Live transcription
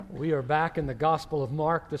We are back in the Gospel of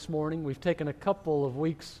Mark this morning. We've taken a couple of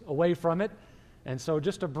weeks away from it. And so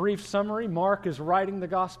just a brief summary, Mark is writing the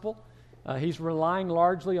Gospel. He's relying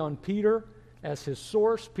largely on Peter as his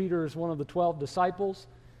source. Peter is one of the 12 disciples.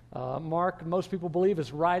 Mark, most people believe,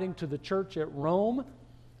 is writing to the church at Rome.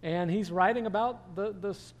 And he's writing about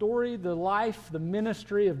the story, the life, the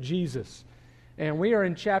ministry of Jesus. And we are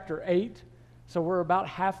in chapter 8. So we're about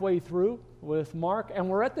halfway through with Mark, and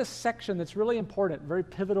we're at this section that's really important, very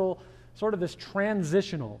pivotal, sort of this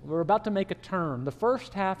transitional. We're about to make a turn. The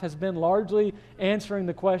first half has been largely answering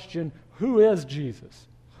the question, who is Jesus?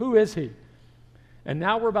 Who is he? And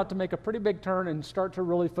now we're about to make a pretty big turn and start to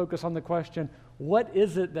really focus on the question, what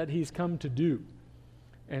is it that he's come to do?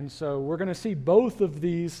 And so we're going to see both of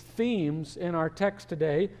these themes in our text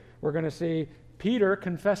today. We're going to see Peter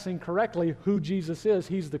confessing correctly who Jesus is.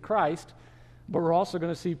 He's the Christ. But we're also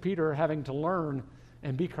going to see Peter having to learn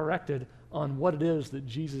and be corrected on what it is that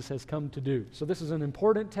Jesus has come to do. So this is an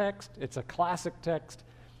important text. It's a classic text.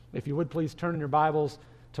 If you would please turn in your Bibles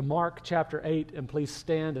to Mark chapter 8 and please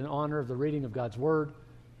stand in honor of the reading of God's Word.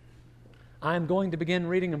 I am going to begin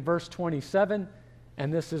reading in verse 27,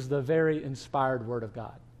 and this is the very inspired Word of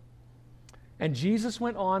God. And Jesus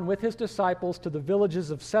went on with his disciples to the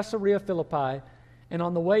villages of Caesarea Philippi, and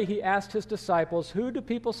on the way he asked his disciples, "Who do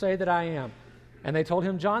people say that I am?" And they told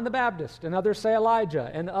him, "John the Baptist, and others say Elijah,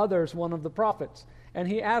 and others one of the prophets." And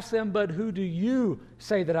he asked them, "But who do you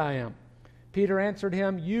say that I am?" Peter answered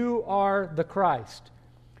him, "You are the Christ."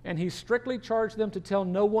 And he strictly charged them to tell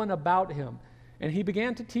no one about him. And he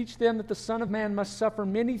began to teach them that the Son of Man must suffer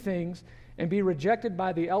many things, and be rejected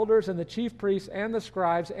by the elders and the chief priests and the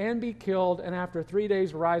scribes, and be killed, and after 3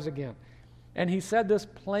 days rise again. And he said this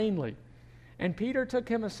plainly. And Peter took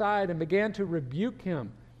him aside and began to rebuke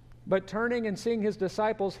him. But turning and seeing his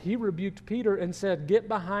disciples, he rebuked Peter and said, "Get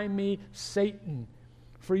behind me, Satan,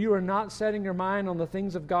 for you are not setting your mind on the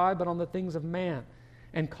things of God, but on the things of man."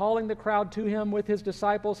 And calling the crowd to him with his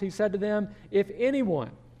disciples, he said to them, "If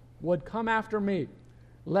anyone would come after me,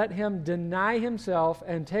 let him deny himself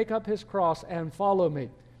and take up his cross and follow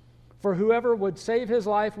me. For whoever would save his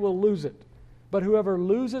life will lose it, but whoever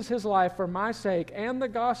loses his life for my sake and the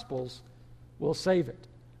gospel's will save it.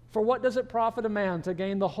 For what does it profit a man to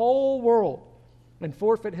gain the whole world and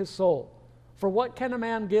forfeit his soul? For what can a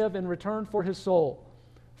man give in return for his soul?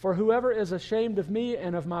 For whoever is ashamed of me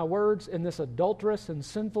and of my words in this adulterous and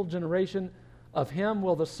sinful generation, of him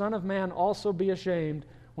will the Son of Man also be ashamed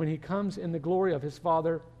when he comes in the glory of his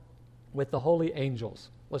Father with the holy angels."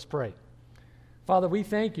 Let's pray. Father, we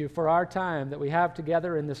thank you for our time that we have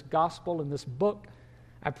together in this gospel, in this book.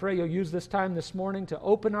 I pray you'll use this time this morning to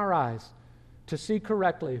open our eyes to see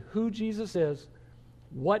correctly who Jesus is,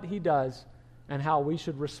 what he does, and how we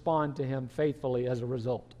should respond to him faithfully as a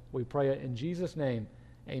result. We pray it in Jesus' name.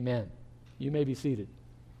 Amen. You may be seated.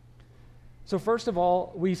 So first of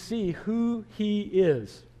all, we see who he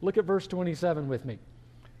is. Look at verse 27 with me.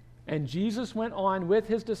 And Jesus went on with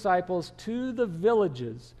his disciples to the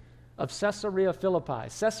villages of Caesarea Philippi.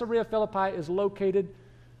 Caesarea Philippi is located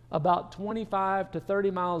about 25 to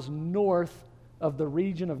 30 miles north of the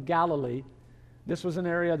region of Galilee. This was an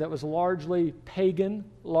area that was largely pagan,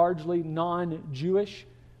 largely non-Jewish.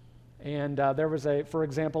 And there was for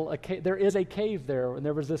example, there is a cave there, and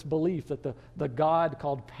there was this belief that the god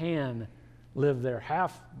called Pan lived there,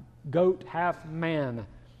 half goat, half man.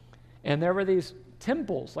 And there were these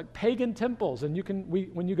temples, like pagan temples, and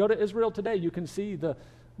when you go to Israel today, you can see the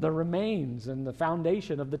remains and the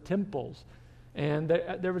foundation of the temples. And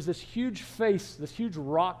there was this huge face, this huge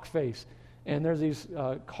rock face, and there's these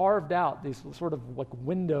carved out, these sort of like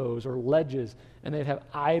windows or ledges, and they'd have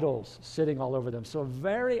idols sitting all over them. So a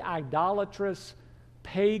very idolatrous,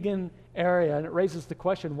 pagan area, and it raises the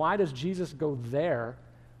question, why does Jesus go there?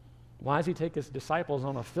 Why does he take his disciples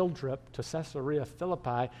on a field trip to Caesarea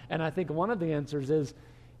Philippi? And I think one of the answers is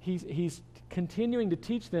he's continuing to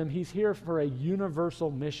teach them he's here for a universal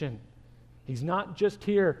mission. He's not just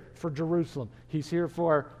here for Jerusalem. He's here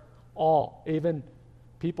for all, even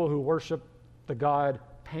people who worship the god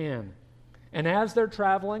Pan. And as they're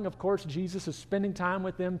traveling, of course, Jesus is spending time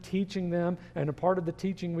with them, teaching them, and a part of the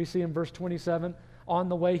teaching we see in verse 27, on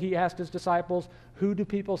the way he asked his disciples, "Who do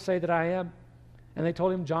people say that I am?" And they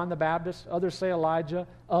told him, "John the Baptist, others say Elijah,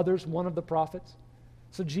 others one of the prophets."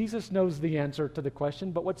 So Jesus knows the answer to the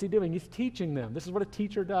question, but what's he doing? He's teaching them. This is what a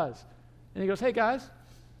teacher does. And he goes, "Hey guys,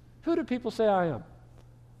 who do people say I am?"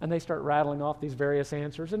 And they start rattling off these various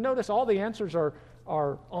answers. And notice all the answers are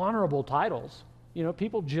honorable titles. You know,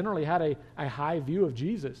 people generally had a high view of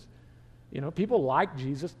Jesus. You know, people liked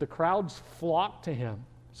Jesus. The crowds flocked to him.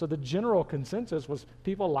 So the general consensus was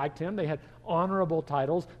people liked him. They had honorable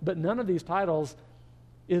titles, but none of these titles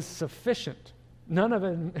is sufficient. None of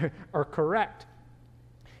them are correct.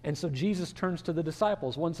 And so Jesus turns to the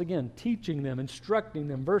disciples, once again, teaching them, instructing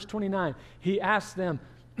them. Verse 29, he asks them,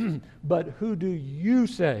 but who do you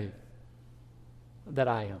say that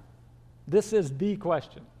I am? This is the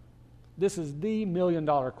question. This is the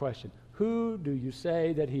million-dollar question. Who do you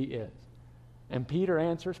say that he is? And Peter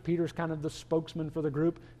answers. Peter's kind of the spokesman for the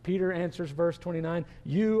group. Peter answers, verse 29,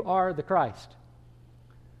 you are the Christ.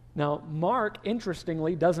 Now, Mark,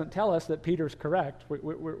 interestingly, doesn't tell us that Peter's correct.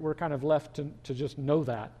 We're kind of left to just know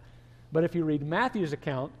that. But if you read Matthew's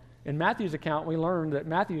account, in Matthew's account, we learn that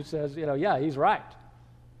Matthew says, yeah, he's right.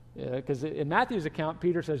 Because in Matthew's account,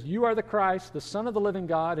 Peter says, you are the Christ, the Son of the living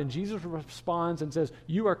God, and Jesus responds and says,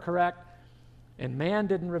 you are correct, and man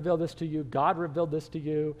didn't reveal this to you, God revealed this to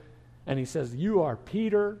you. And he says, you are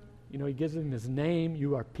Peter. He gives him his name.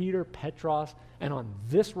 You are Peter, Petros, and on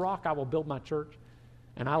this rock I will build my church.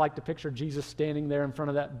 And I like to picture Jesus standing there in front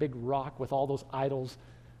of that big rock with all those idols.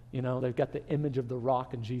 They've got the image of the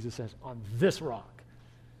rock, and Jesus says, on this rock,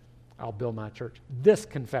 I'll build my church. This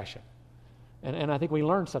confession. And I think we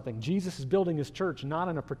learned something. Jesus is building his church not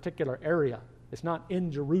in a particular area. It's not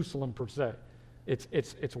in Jerusalem per se.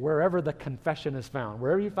 It's wherever the confession is found.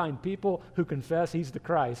 Wherever you find people who confess he's the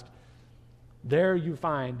Christ, there you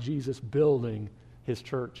find Jesus building his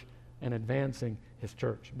church and advancing his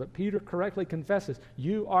church. But Peter correctly confesses,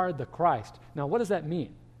 you are the Christ. Now, what does that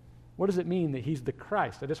mean? What does it mean that he's the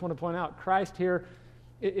Christ? I just want to point out, Christ here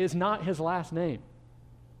is not his last name.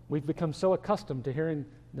 We've become so accustomed to hearing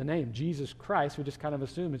the name Jesus Christ, we just kind of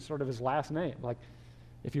assume it's sort of his last name. Like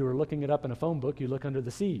if you were looking it up in a phone book, you look under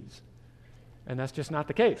the C's. And that's just not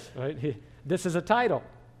the case, right? This is a title.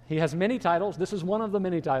 He has many titles. This is one of the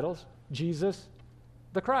many titles, Jesus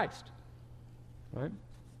the Christ, right?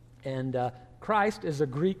 And Christ is a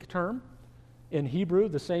Greek term. In Hebrew,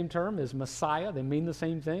 the same term is Messiah. They mean the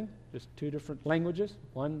same thing, just two different languages.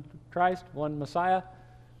 One Christ, one Messiah.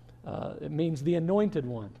 It means the anointed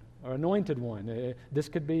one or anointed one. This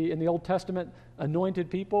could be, in the Old Testament,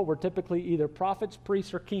 anointed people were typically either prophets,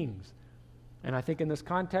 priests, or kings. And I think in this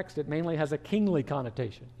context, it mainly has a kingly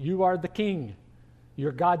connotation. You are the king.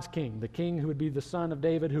 You're God's king, the king who would be the son of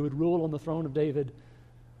David, who would rule on the throne of David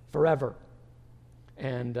forever.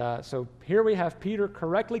 And so here we have Peter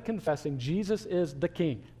correctly confessing Jesus is the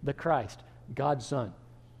King, the Christ, God's Son.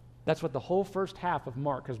 That's what the whole first half of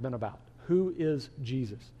Mark has been about. Who is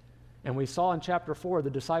Jesus? And we saw in chapter 4, the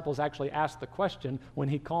disciples actually asked the question when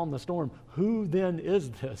he calmed the storm, who then is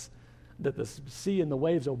this that the sea and the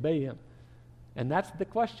waves obey him? And that's the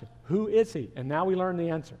question. Who is he? And now we learn the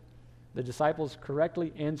answer. The disciples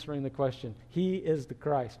correctly answering the question. He is the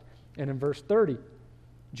Christ. And in verse 30,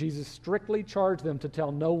 Jesus strictly charged them to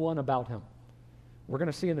tell no one about him. We're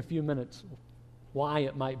going to see in a few minutes why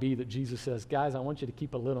it might be that Jesus says, guys, I want you to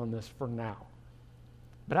keep a lid on this for now.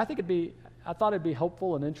 But I thought it'd be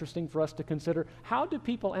helpful and interesting for us to consider, how do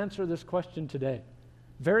people answer this question today?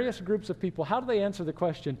 Various groups of people, how do they answer the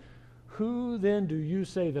question, who then do you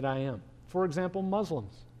say that I am? For example,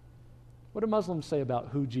 Muslims. What do Muslims say about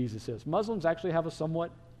who Jesus is? Muslims actually have a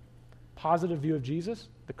somewhat positive view of Jesus.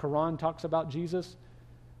 The Quran talks about Jesus.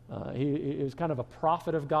 He is kind of a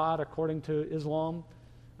prophet of God according to Islam.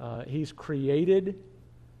 He's created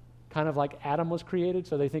kind of like Adam was created,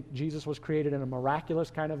 so they think Jesus was created in a miraculous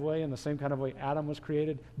kind of way, in the same kind of way Adam was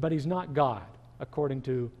created, but he's not God according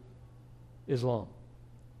to Islam.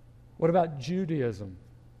 What about Judaism?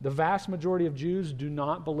 The vast majority of Jews do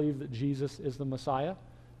not believe that Jesus is the Messiah.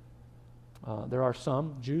 There are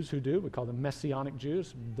some Jews who do. We call them Messianic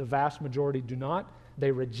Jews. The vast majority do not.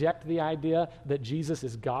 They reject the idea that Jesus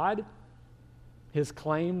is God. His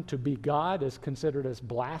claim to be God is considered as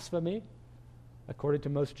blasphemy, according to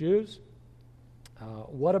most Jews.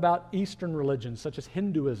 What about Eastern religions, such as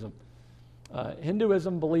Hinduism?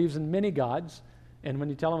 Hinduism believes in many gods, and when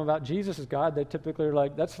you tell them about Jesus as God, they typically are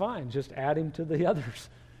like, that's fine, just add him to the others.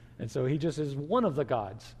 And so he just is one of the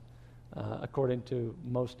gods, according to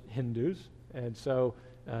most Hindus. And so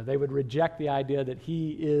they would reject the idea that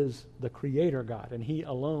he is the creator God, and he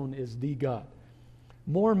alone is the God.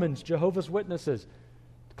 Mormons, Jehovah's Witnesses,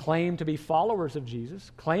 claim to be followers of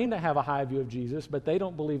Jesus, claim to have a high view of Jesus, but they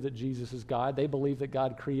don't believe that Jesus is God. They believe that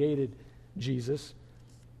God created Jesus,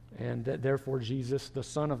 and that therefore Jesus, the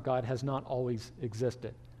Son of God, has not always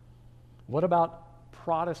existed. What about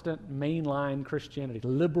Protestant mainline Christianity,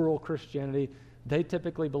 liberal Christianity? They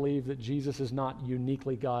typically believe that Jesus is not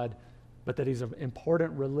uniquely God, but that he's an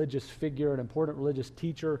important religious figure, an important religious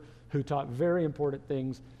teacher who taught very important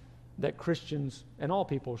things that Christians and all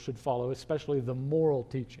people should follow, especially the moral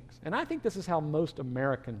teachings. And I think this is how most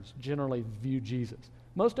Americans generally view Jesus.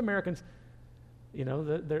 Most Americans,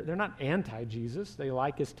 they're not anti-Jesus. They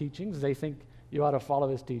like his teachings. They think you ought to follow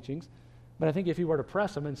his teachings. But I think if you were to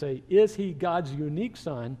press them and say, is he God's unique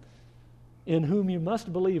son in whom you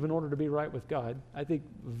must believe in order to be right with God, I think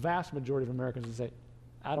the vast majority of Americans would say,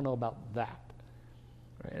 I don't know about that.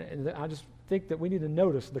 Right? And I just think that we need to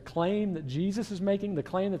notice the claim that Jesus is making, the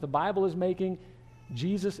claim that the Bible is making.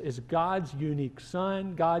 Jesus is God's unique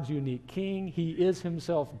son, God's unique king. He is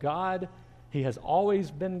himself God. He has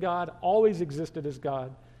always been God, always existed as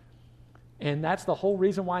God. And that's the whole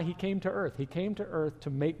reason why he came to earth. He came to earth to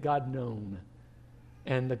make God known.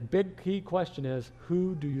 And the big key question is,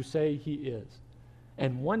 who do you say he is?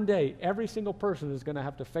 And one day, every single person is going to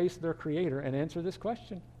have to face their Creator and answer this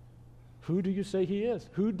question. Who do you say he is?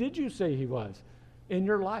 Who did you say he was in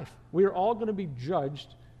your life? We are all going to be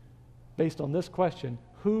judged based on this question.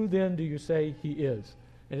 Who then do you say he is?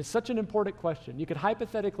 And it's such an important question. You could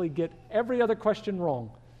hypothetically get every other question wrong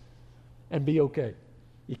and be okay.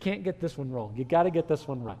 You can't get this one wrong. You got to get this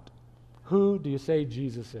one right. Who do you say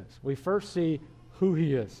Jesus is? We first see who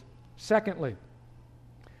he is. Secondly,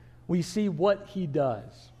 we see what he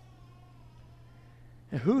does.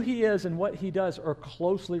 And who he is and what he does are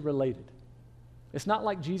closely related. It's not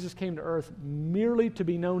like Jesus came to earth merely to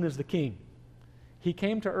be known as the king. He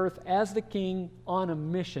came to earth as the king on a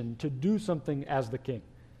mission to do something as the king.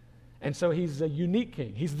 And so he's a unique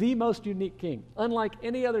king. He's the most unique king. Unlike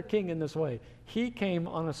any other king in this way, he came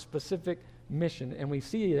on a specific mission, and we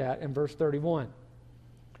see that in verse 31.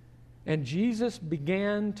 And Jesus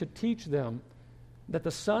began to teach them that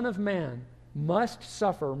the Son of Man must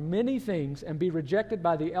suffer many things and be rejected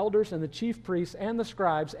by the elders and the chief priests and the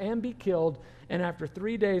scribes and be killed, and after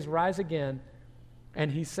 3 days rise again.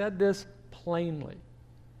 And he said this plainly.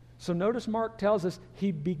 So notice Mark tells us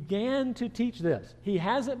he began to teach this. He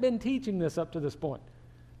hasn't been teaching this up to this point.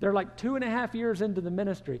 They're like 2.5 years into the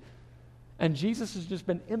ministry, and Jesus has just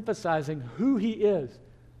been emphasizing who he is.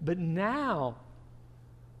 But now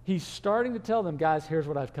he's starting to tell them, guys, here's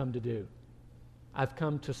what I've come to do. I've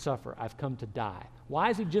come to suffer. I've come to die. Why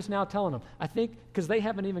is he just now telling them? I think because they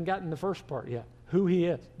haven't even gotten the first part yet, who he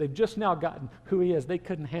is. They've just now gotten who he is. They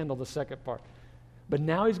couldn't handle the second part. But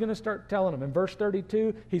now he's going to start telling them. In verse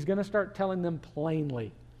 32, he's going to start telling them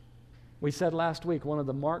plainly. We said last week, one of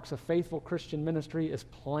the marks of faithful Christian ministry is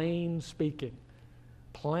plain speaking.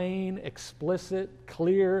 Plain, explicit,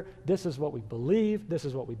 clear. This is what we believe. This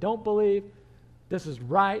is what we don't believe. This is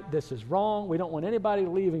right. This is wrong. We don't want anybody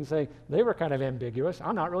leaving saying, they were kind of ambiguous.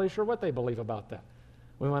 I'm not really sure what they believe about that.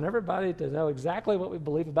 We want everybody to know exactly what we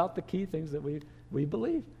believe about the key things that we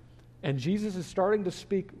believe. And Jesus is starting to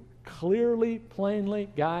speak clearly, plainly.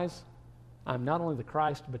 Guys, I'm not only the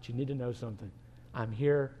Christ, but you need to know something. I'm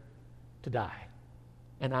here to die,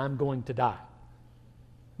 and I'm going to die.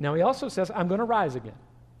 Now, he also says, I'm going to rise again.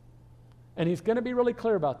 And he's going to be really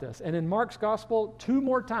clear about this. And in Mark's gospel, 2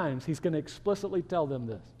 more times, he's going to explicitly tell them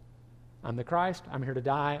this. I'm the Christ, I'm here to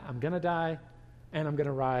die, I'm going to die, and I'm going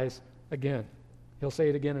to rise again. He'll say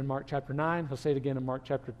it again in Mark chapter 9. He'll say it again in Mark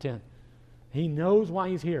chapter 10. He knows why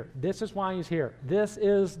he's here. This is why he's here. This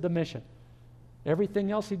is the mission.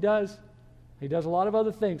 Everything else he does a lot of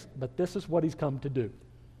other things, but this is what he's come to do.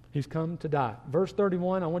 He's come to die. Verse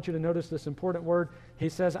 31, I want you to notice this important word. He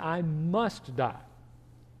says, I must die.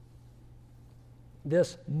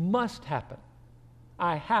 This must happen.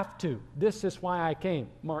 I have to. This is why I came.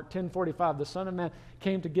 Mark 10:45, the Son of Man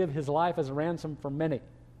came to give his life as a ransom for many.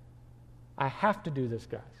 I have to do this,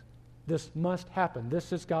 guys. This must happen.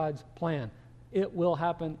 This is God's plan. It will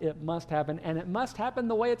happen. It must happen. And it must happen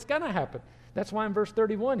the way it's going to happen. That's why in verse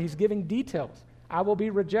 31, he's giving details. I will be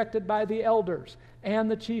rejected by the elders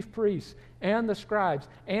and the chief priests and the scribes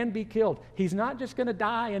and be killed. He's not just going to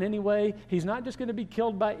die in any way. He's not just going to be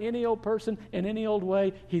killed by any old person in any old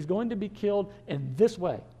way. He's going to be killed in this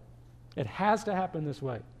way. It has to happen this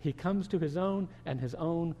way. He comes to his own, and his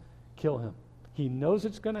own kill him. He knows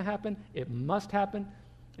it's going to happen. It must happen.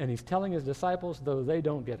 And he's telling his disciples, though they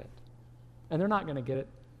don't get it. And they're not going to get it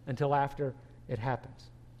until after it happens.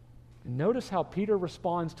 And notice how Peter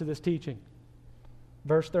responds to this teaching.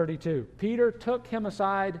 Verse 32, Peter took him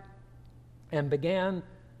aside and began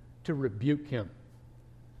to rebuke him.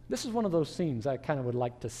 This is one of those scenes I kind of would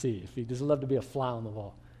like to see if you just love to be a fly on the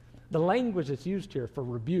wall. The language that's used here for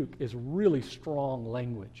rebuke is really strong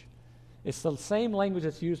language. It's the same language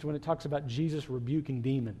that's used when it talks about Jesus rebuking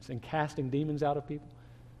demons and casting demons out of people.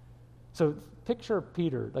 So picture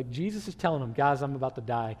Peter, like Jesus is telling him, guys, I'm about to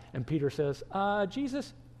die. And Peter says,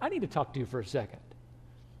 Jesus, I need to talk to you for a second.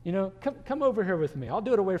 Come over here with me. I'll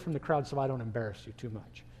do it away from the crowd so I don't embarrass you too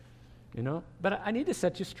much. But I need to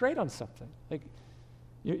set you straight on something. Like,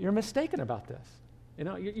 you're mistaken about this.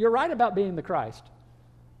 You're right about being the Christ,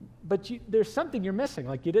 but there's something you're missing.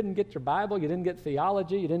 Like, you didn't get your Bible, you didn't get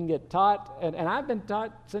theology, you didn't get taught, and I've been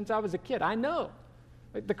taught since I was a kid. I know.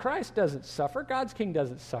 Like, the Christ doesn't suffer. God's king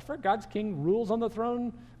doesn't suffer. God's king rules on the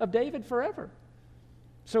throne of David forever.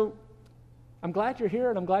 So I'm glad you're here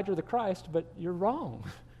and I'm glad you're the Christ, but you're wrong.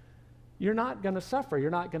 You're not going to suffer.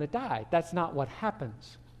 You're not going to die. That's not what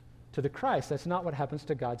happens to the Christ. That's not what happens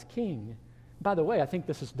to God's king. By the way, I think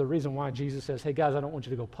this is the reason why Jesus says, hey, guys, I don't want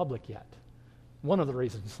you to go public yet. One of the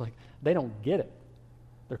reasons, like, they don't get it.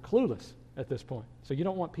 They're clueless at this point. So you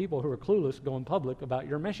don't want people who are clueless going public about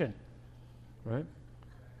your mission, right?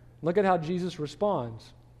 Look at how Jesus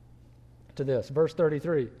responds to this. Verse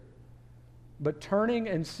 33. But turning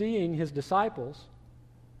and seeing his disciples,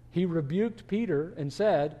 he rebuked Peter and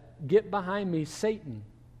said, get behind me, Satan,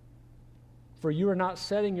 for you are not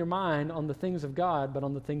setting your mind on the things of God, but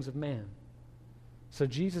on the things of man. So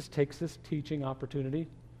Jesus takes this teaching opportunity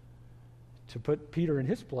to put Peter in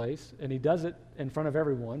his place, and he does it in front of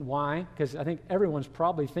everyone. Why? Because I think everyone's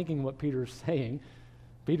probably thinking what Peter's saying.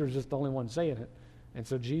 Peter's just the only one saying it. And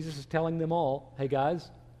so Jesus is telling them all, hey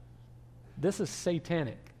guys, this is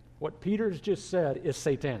satanic. What Peter's just said is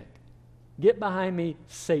satanic. Get behind me,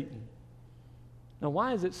 Satan. Now,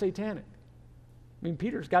 why is it satanic? I mean,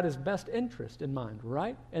 Peter's got his best interest in mind,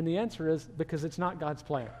 right? And the answer is because it's not God's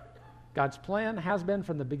plan. God's plan has been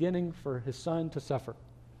from the beginning for his son to suffer.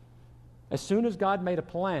 As soon as God made a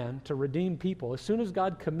plan to redeem people, as soon as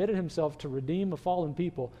God committed himself to redeem a fallen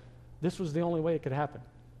people, this was the only way it could happen,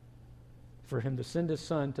 for him to send his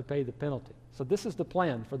son to pay the penalty. So this is the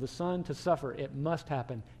plan, for the son to suffer. It must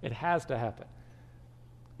happen. It has to happen.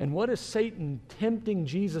 And what is Satan tempting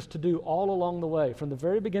Jesus to do all along the way, from the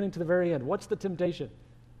very beginning to the very end? What's the temptation?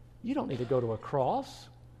 You don't need to go to a cross.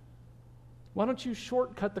 Why don't you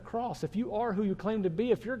shortcut the cross? If you are who you claim to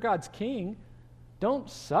be, if you're God's king, don't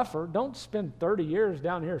suffer. Don't spend 30 years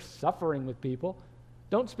down here suffering with people.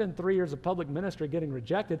 Don't spend 3 years of public ministry getting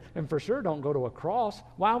rejected, and for sure don't go to a cross.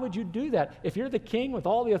 Why would you do that? If you're the king with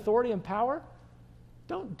all the authority and power,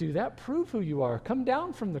 don't do that. Prove who you are. Come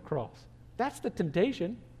down from the cross. That's the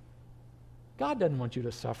temptation. God doesn't want you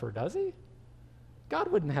to suffer, does he?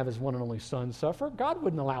 God wouldn't have his one and only son suffer. God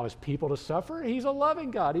wouldn't allow his people to suffer. He's a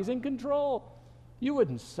loving God. He's in control. You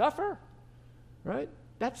wouldn't suffer, right?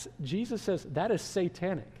 Jesus says that is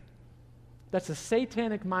satanic. That's a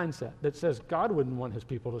satanic mindset that says God wouldn't want his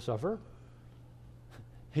people to suffer.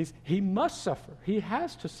 He must suffer. He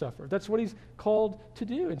has to suffer. That's what he's called to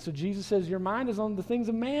do. And so Jesus says your mind is on the things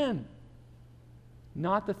of man,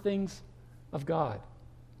 not the things of God.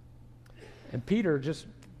 And Peter, just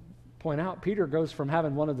point out, Peter goes from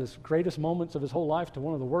having one of the greatest moments of his whole life to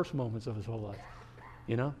one of the worst moments of his whole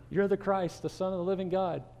life. You're the Christ, the Son of the living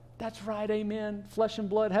God. That's right, amen. Flesh and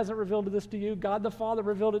blood hasn't revealed this to you. God the Father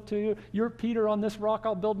revealed it to you. You're Peter, on this rock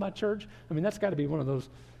I'll build my church. I mean, that's got to be one of those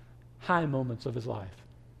high moments of his life.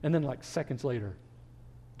 And then like seconds later,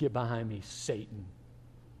 get behind me, Satan.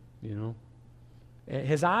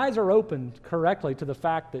 His eyes are opened correctly to the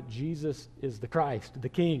fact that Jesus is the Christ, the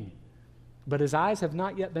King. But his eyes have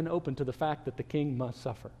not yet been opened to the fact that the King must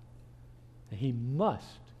suffer. He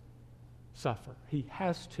must suffer. He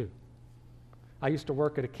has to. I used to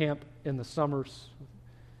work at a camp in the summers,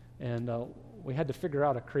 and we had to figure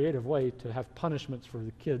out a creative way to have punishments for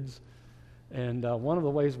the kids. And one of the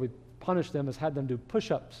ways we punished them is had them do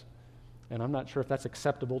push-ups. And I'm not sure if that's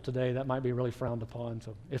acceptable today. That might be really frowned upon.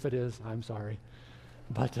 So if it is, I'm sorry.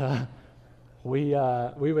 But we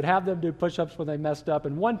would have them do push-ups when they messed up.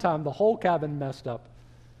 And one time, the whole cabin messed up.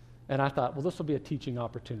 And I thought, well, this will be a teaching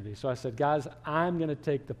opportunity. So I said, guys, I'm going to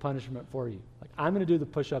take the punishment for you. Like, I'm going to do the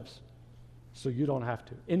push-ups so you don't have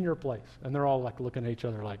to, in your place. And they're all like looking at each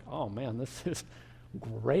other like, oh man, this is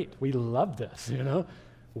great. We love this,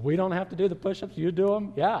 We don't have to do the push-ups. You do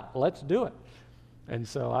them? Yeah, let's do it. And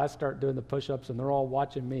so I start doing the push-ups, and they're all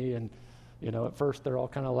watching me. And, at first they're all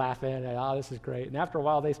kind of laughing. Oh, this is great. And after a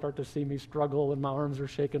while, they start to see me struggle, and my arms are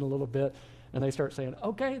shaking a little bit. And they start saying,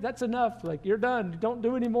 okay, that's enough. Like, you're done. Don't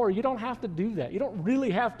do any more. You don't have to do that. You don't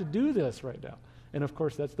really have to do this right now. And, of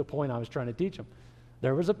course, that's the point I was trying to teach them.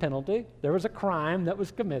 There was a penalty. There was a crime that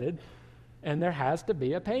was committed. And there has to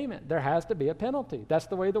be a payment. There has to be a penalty. That's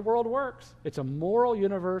the way the world works. It's a moral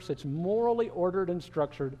universe. It's morally ordered and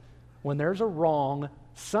structured. When there's a wrong,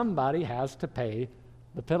 somebody has to pay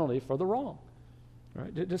the penalty for the wrong.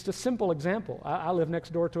 Right? Just a simple example. I live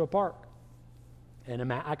next door to a park.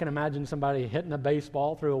 And I can imagine somebody hitting a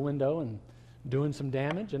baseball through a window and doing some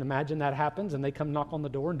damage, and imagine that happens, and they come knock on the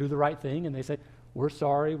door and do the right thing, and they say, we're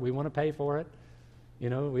sorry, we want to pay for it. We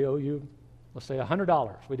owe you, let's say,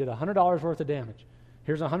 $100. We did $100 worth of damage.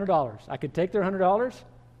 Here's $100. I could take their $100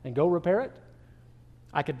 and go repair it.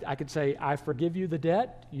 I could say, I forgive you the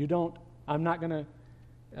debt. I'm not going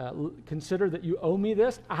to consider that you owe me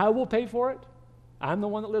this. I will pay for it. I'm the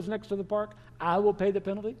one that lives next to the park. I will pay the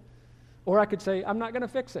penalty. Or I could say, I'm not going to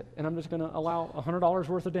fix it, and I'm just going to allow $100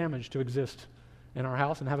 worth of damage to exist in our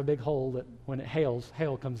house and have a big hole that when it hails,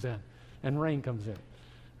 hail comes in and rain comes in.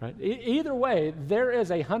 Right? Either way, there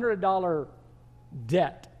is a $100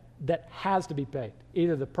 debt that has to be paid.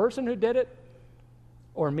 Either the person who did it,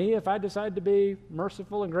 or me if I decide to be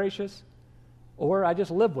merciful and gracious, or I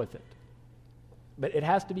just live with it. But it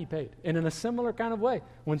has to be paid. And in a similar kind of way,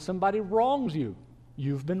 when somebody wrongs you,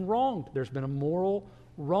 you've been wronged. There's been a moral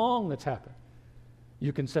wrong that's happened.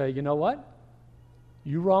 You can say, you know what?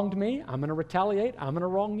 You wronged me. I'm going to retaliate. I'm going to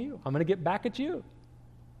wrong you. I'm going to get back at you.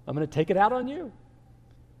 I'm going to take it out on you.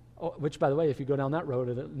 Oh, which, by the way, if you go down that road,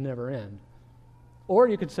 it'll never end. Or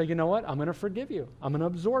you could say, you know what? I'm going to forgive you. I'm going to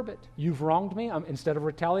absorb it. You've wronged me. Instead of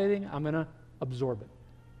retaliating, I'm going to absorb it.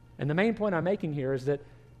 And the main point I'm making here is that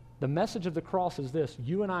the message of the cross is this: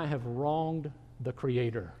 you and I have wronged the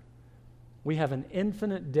Creator. We have an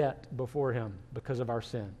infinite debt before Him because of our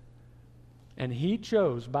sin. And He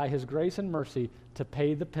chose, by His grace and mercy, to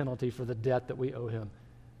pay the penalty for the debt that we owe Him.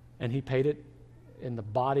 And He paid it in the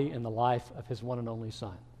body and the life of His one and only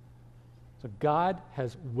Son. So God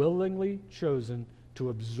has willingly chosen to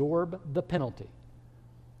absorb the penalty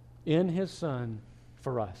in His Son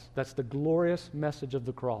for us. That's the glorious message of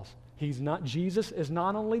the cross. Jesus is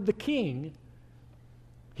not only the King,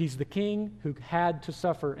 He's the King who had to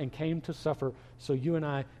suffer and came to suffer so you and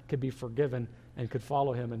I could be forgiven and could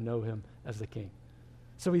follow Him and know Him as the King.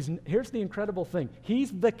 So here's the incredible thing.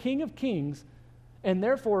 He's the King of Kings, and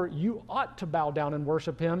therefore you ought to bow down and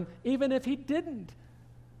worship Him even if He didn't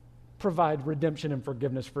provide redemption and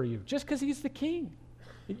forgiveness for you, just because He's the King.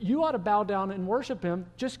 You ought to bow down and worship Him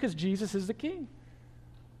just because Jesus is the King.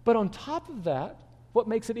 But on top of that, what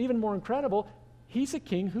makes it even more incredible, He's a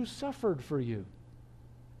King who suffered for you.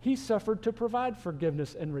 He suffered to provide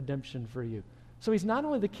forgiveness and redemption for you. So He's not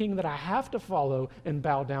only the King that I have to follow and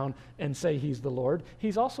bow down and say He's the Lord,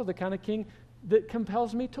 He's also the kind of King that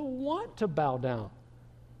compels me to want to bow down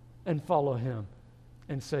and follow Him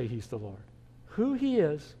and say He's the Lord. Who He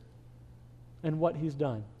is and what He's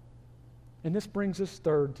done. And this brings us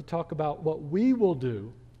third to talk about what we will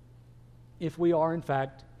do if we are in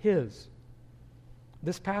fact His.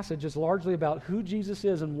 This passage is largely about who Jesus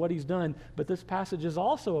is and what He's done, but this passage is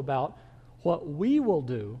also about what we will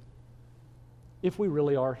do if we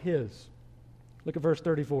really are His. Look at verse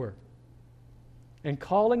 34. And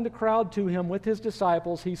calling the crowd to Him with His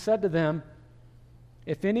disciples, He said to them,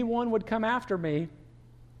 if anyone would come after me,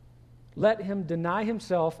 let him deny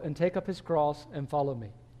himself and take up his cross and follow me.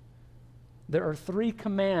 There are three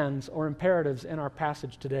commands or imperatives in our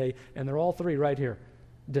passage today, and they're all three right here.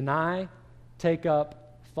 Deny, take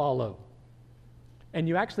up, follow. And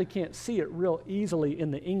you actually can't see it real easily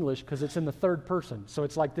in the English because it's in the third person. So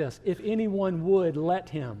it's like this: if anyone would, let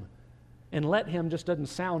him. And let him just doesn't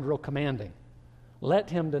sound real commanding. Let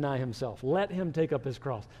him deny himself. Let him take up his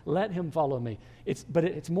cross. Let him follow me. But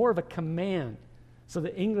it's more of a command. So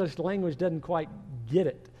the English language doesn't quite get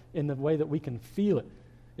it in the way that we can feel it.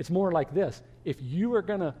 It's more like this: if you are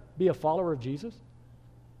going to be a follower of Jesus,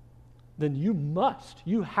 then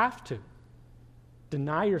you have to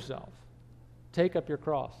deny yourself, take up your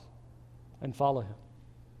cross, and follow Him.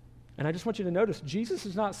 And I just want you to notice, Jesus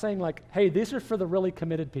is not saying like, hey, these are for the really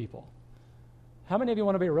committed people. How many of you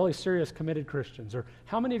want to be really serious, committed Christians? Or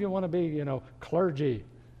how many of you want to be, clergy,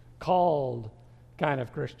 called kind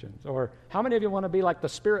of Christians? Or how many of you want to be like the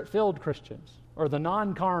Spirit-filled Christians? Or the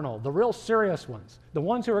non-carnal, the real serious ones, the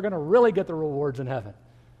ones who are going to really get the rewards in heaven?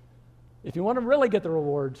 If you want to really get the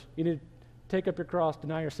rewards, you need to take up your cross,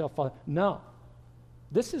 deny yourself, follow. No.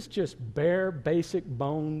 This is just bare, basic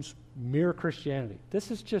bones, mere Christianity.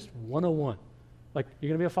 This is just 101. Like, you're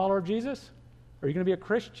going to be a follower of Jesus? Are you going to be a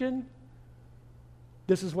Christian?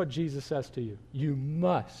 This is what Jesus says to you. You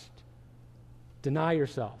must deny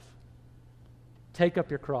yourself, take up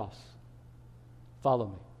your cross, follow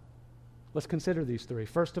me. Let's consider these three.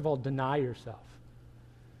 First of all, deny yourself.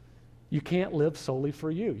 You can't live solely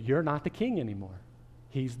for you. You're not the king anymore.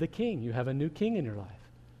 He's the king. You have a new king in your life.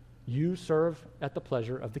 You serve at the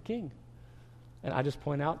pleasure of the king. And I just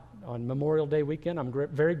point out, on Memorial Day weekend, I'm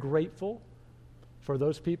very grateful for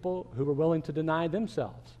those people who were willing to deny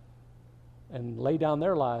themselves and lay down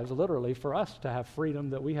their lives, literally, for us to have freedom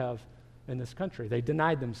that we have in this country. They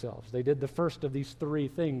denied themselves. They did the first of these three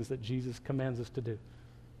things that Jesus commands us to do.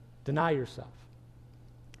 Deny yourself.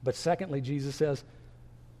 But secondly, Jesus says,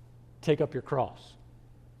 take up your cross.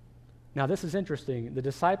 Now, this is interesting. The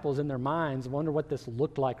disciples in their minds wonder what this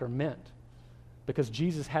looked like or meant, because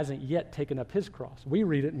Jesus hasn't yet taken up his cross. We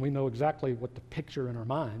read it and we know exactly what the picture in our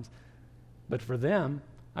minds. But for them,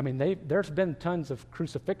 I mean, there's been tons of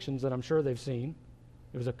crucifixions that I'm sure they've seen.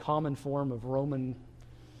 It was a common form of Roman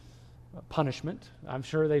punishment. I'm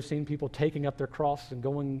sure they've seen people taking up their cross and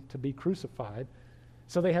going to be crucified.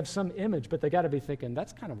 So they have some image, but they got to be thinking,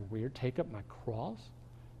 that's kind of weird, take up my cross?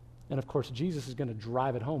 And of course, Jesus is going to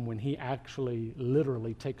drive it home when he actually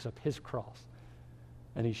literally takes up his cross.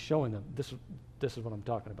 And he's showing them, this is what I'm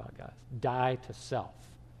talking about, guys. Die to self.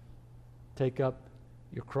 Take up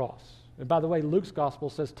your cross. And by the way, Luke's gospel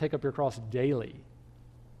says take up your cross daily.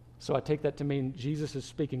 So I take that to mean Jesus is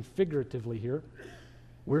speaking figuratively here.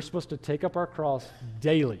 We're supposed to take up our cross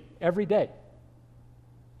daily, every day.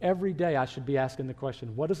 Every day I should be asking the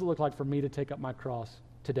question, what does it look like for me to take up my cross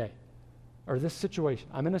today? Or this situation.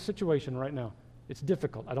 I'm in a situation right now. It's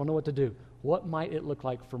difficult. I don't know what to do. What might it look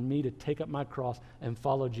like for me to take up my cross and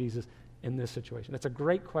follow Jesus in this situation? That's a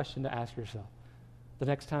great question to ask yourself. The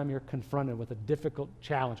next time you're confronted with a difficult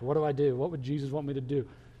challenge, what do I do? What would Jesus want me to do?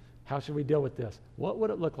 How should we deal with this? What would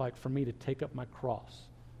it look like for me to take up my cross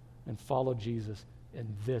and follow Jesus in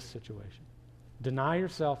this situation? Deny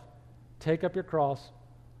yourself, take up your cross,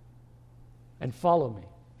 and follow me.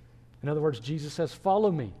 In other words, Jesus says,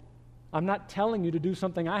 follow me. I'm not telling you to do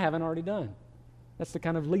something I haven't already done. That's the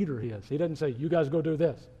kind of leader he is. He doesn't say, you guys go do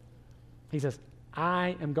this. He says,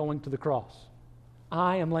 I am going to the cross.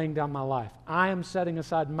 I am laying down my life. I am setting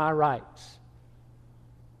aside my rights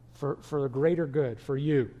for the greater good, for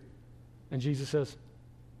you. And Jesus says,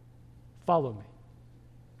 follow me.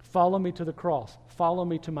 Follow me to the cross. Follow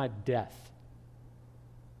me to my death.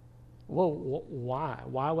 Whoa, why?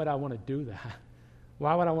 Why would I want to do that?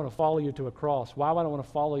 Why would I want to follow you to a cross? Why would I want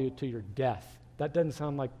to follow you to your death? That doesn't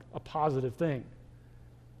sound like a positive thing.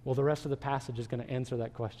 Well, the rest of the passage is going to answer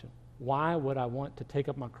that question. Why would I want to take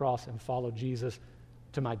up my cross and follow Jesus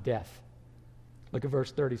to my death? Look at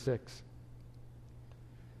verse 36.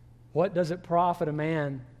 What does it profit a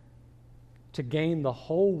man to gain the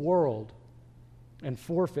whole world and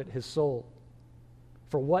forfeit his soul?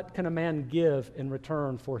 For what can a man give in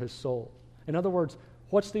return for his soul? In other words,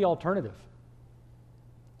 what's the alternative?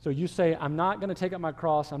 So you say, I'm not going to take up my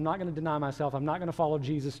cross, I'm not going to deny myself, I'm not going to follow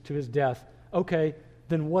Jesus to his death. Okay,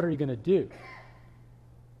 then what are you going to do?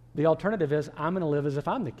 The alternative is, I'm going to live as if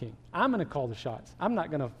I'm the king. I'm going to call the shots. I'm not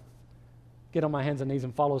going to get on my hands and knees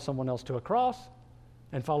and follow someone else to a cross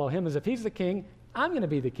and follow him as if he's the king. I'm going to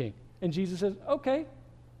be the king. And Jesus says, okay,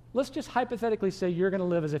 let's just hypothetically say you're going to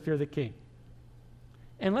live as if you're the king.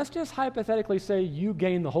 And let's just hypothetically say you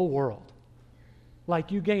gain the whole world.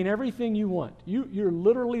 Like you gain everything you want. You're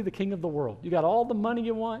literally the king of the world. You got all the money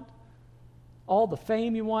you want, all the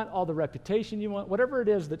fame you want, all the reputation you want, whatever it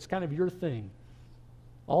is that's kind of your thing.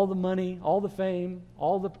 All the money, all the fame,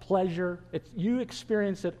 all the pleasure. You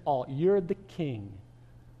experience it all. You're the king.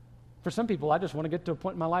 For some people, I just want to get to a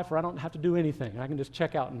point in my life where I don't have to do anything. I can just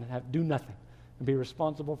check out and do nothing and be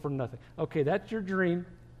responsible for nothing. Okay, that's your dream.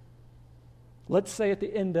 Let's say at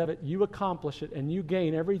the end of it, you accomplish it and you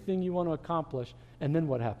gain everything you want to accomplish, and then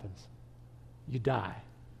what happens? You die.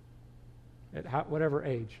 At whatever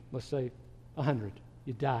age, let's say 100,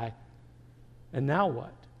 you die. And now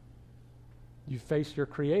what? You face your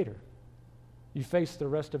Creator. You face the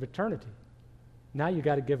rest of eternity. Now you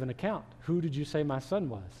got to give an account. Who did you say my son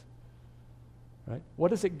was? Right?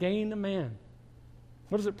 What does it gain a man?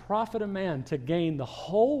 What does it profit a man to gain the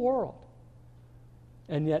whole world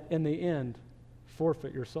and yet in the end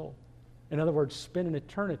forfeit your soul? In other words, spend an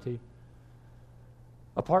eternity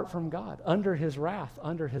apart from God, under his wrath,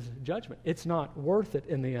 under his judgment. It's not worth it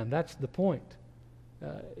in the end. That's the point.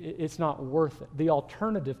 It's not worth it. The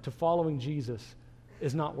alternative to following Jesus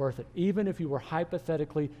is not worth it. Even if you were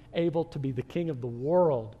hypothetically able to be the king of the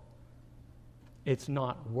world, it's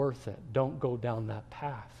not worth it. Don't go down that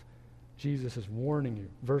path. Jesus is warning you.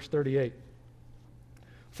 Verse 38.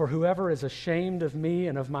 For whoever is ashamed of me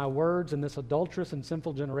and of my words in this adulterous and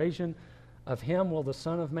sinful generation, of him will the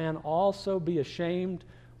Son of Man also be ashamed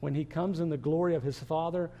when he comes in the glory of his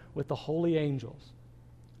Father with the holy angels.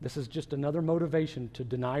 This is just another motivation to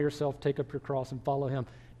deny yourself, take up your cross, and follow him.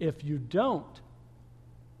 If you don't,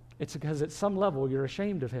 it's because at some level you're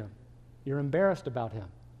ashamed of him. You're embarrassed about him.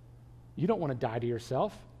 You don't want to die to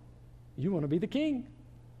yourself. You want to be the king.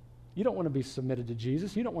 You don't want to be submitted to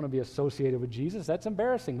Jesus. You don't want to be associated with Jesus. That's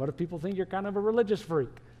embarrassing. What if people think you're kind of a religious freak?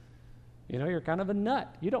 You're kind of a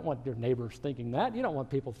nut. You don't want your neighbors thinking that. You don't want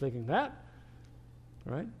people thinking that.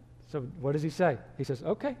 Right? So what does he say? He says,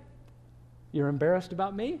 okay, you're embarrassed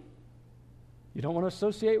about me? You don't want to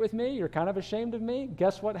associate with me? You're kind of ashamed of me?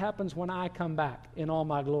 Guess what happens when I come back in all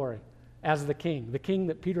my glory as the king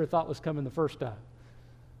that Peter thought was coming the first time?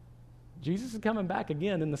 Jesus is coming back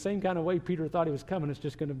again in the same kind of way Peter thought he was coming. It's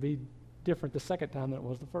just going to be different the second time than it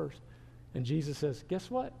was the first. And Jesus says, guess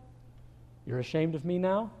what? You're ashamed of me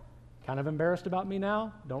now? Kind of embarrassed about me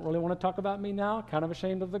now? Don't really want to talk about me now? Kind of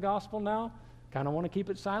ashamed of the gospel now? Kind of want to keep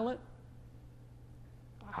it silent?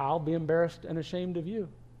 I'll be embarrassed and ashamed of you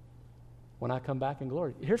when I come back in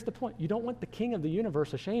glory. Here's the point. You don't want the king of the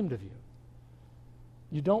universe ashamed of you.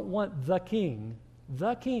 You don't want the king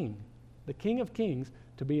of kings,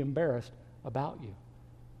 to be embarrassed about you.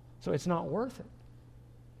 So it's not worth it.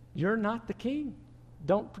 You're not the king.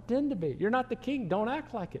 Don't pretend to be. You're not the king. Don't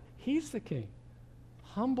act like it. He's the king.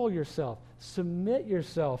 Humble yourself. Submit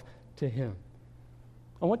yourself to him.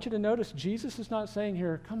 I want you to notice Jesus is not saying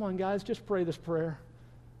here, come on guys, just pray this prayer.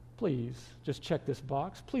 Please just check this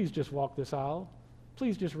box. Please just walk this aisle.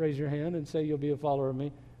 Please just raise your hand and say you'll be a follower of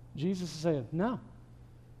me. Jesus is saying, no.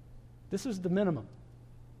 This is the minimum.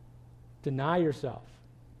 Deny yourself.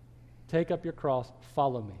 Take up your cross.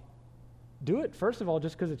 Follow me. Do it, first of all,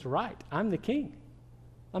 just because it's right. I'm the king.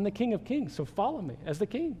 I'm the King of Kings, so follow me as the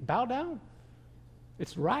king. Bow down.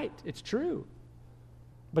 It's right. It's true.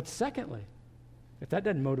 But secondly, if that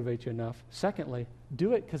doesn't motivate you enough, secondly,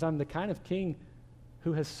 do it because I'm the kind of king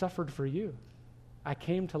who has suffered for you. I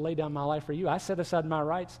came to lay down my life for you. I set aside my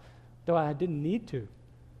rights, though I didn't need to.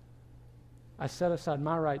 I set aside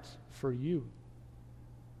my rights for you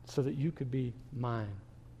so that you could be mine.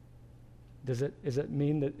 Does it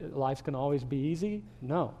mean that life's going to always be easy?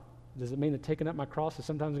 No. Does it mean that taking up my cross is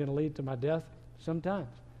sometimes going to lead to my death? Sometimes.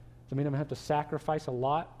 Does it mean I'm going to have to sacrifice a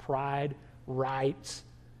lot? Pride, rights,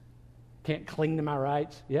 can't cling to my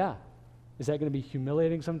rights? Yeah. Is that going to be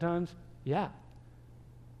humiliating sometimes? Yeah.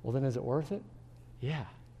 Well, then is it worth it? Yeah.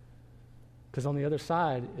 Because on the other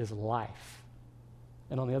side is life.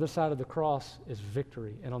 And on the other side of the cross is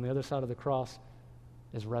victory. And on the other side of the cross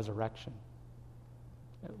is resurrection.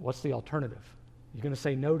 What's the alternative? You're going to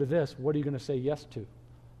say no to this. What are you going to say yes to?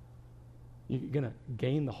 You're going to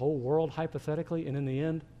gain the whole world hypothetically and in the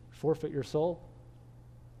end forfeit your soul?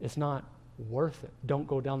 It's not worth it. Don't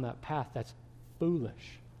go down that path. That's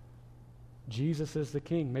foolish. Jesus is the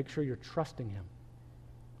king. Make sure you're trusting him.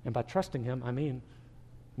 And by trusting him, I mean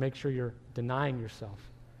make sure you're denying yourself,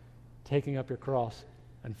 taking up your cross,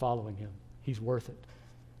 and following him. He's worth it.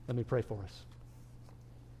 Let me pray for us.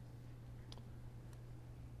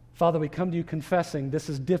 Father, we come to you confessing this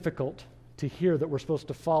is difficult to hear that we're supposed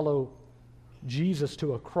to follow Jesus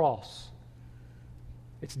to a cross.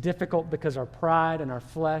 It's difficult because our pride and our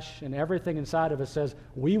flesh and everything inside of us says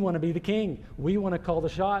we want to be the king. We want to call the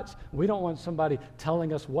shots. We don't want somebody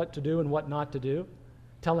telling us what to do and what not to do,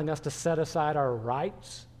 telling us to set aside our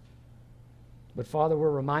rights. But Father,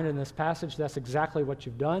 we're reminded in this passage that's exactly what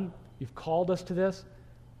you've done. You've called us to this.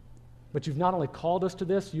 But you've not only called us to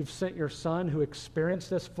this, you've sent your Son who experienced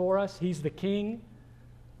this for us. He's the king.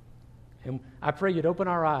 And I pray you'd open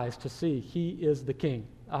our eyes to see he is the king.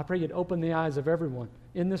 I pray you'd open the eyes of everyone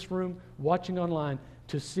in this room, watching online,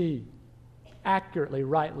 to see accurately,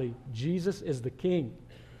 rightly, Jesus is the king.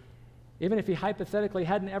 Even if he hypothetically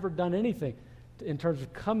hadn't ever done anything in terms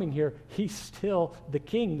of coming here, he's still the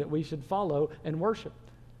king that we should follow and worship.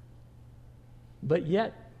 But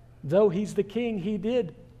yet, though he's the king, he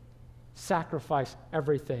did sacrifice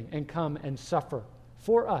everything and come and suffer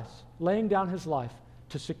for us, laying down his life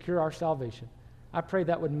to secure our salvation. I pray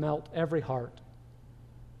that would melt every heart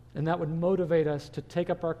and that would motivate us to take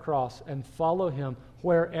up our cross and follow him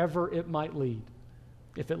wherever it might lead.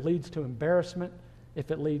 If it leads to embarrassment,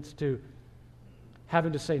 if it leads to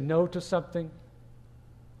having to say no to something,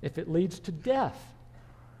 if it leads to death,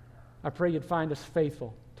 I pray you'd find us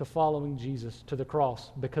faithful to following Jesus to the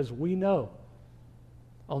cross, because we know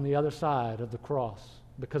on the other side of the cross,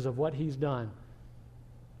 because of what he's done,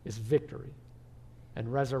 is victory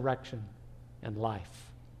and resurrection and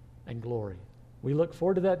life and glory. We look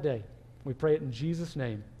forward to that day. We pray it in Jesus'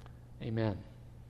 name. Amen.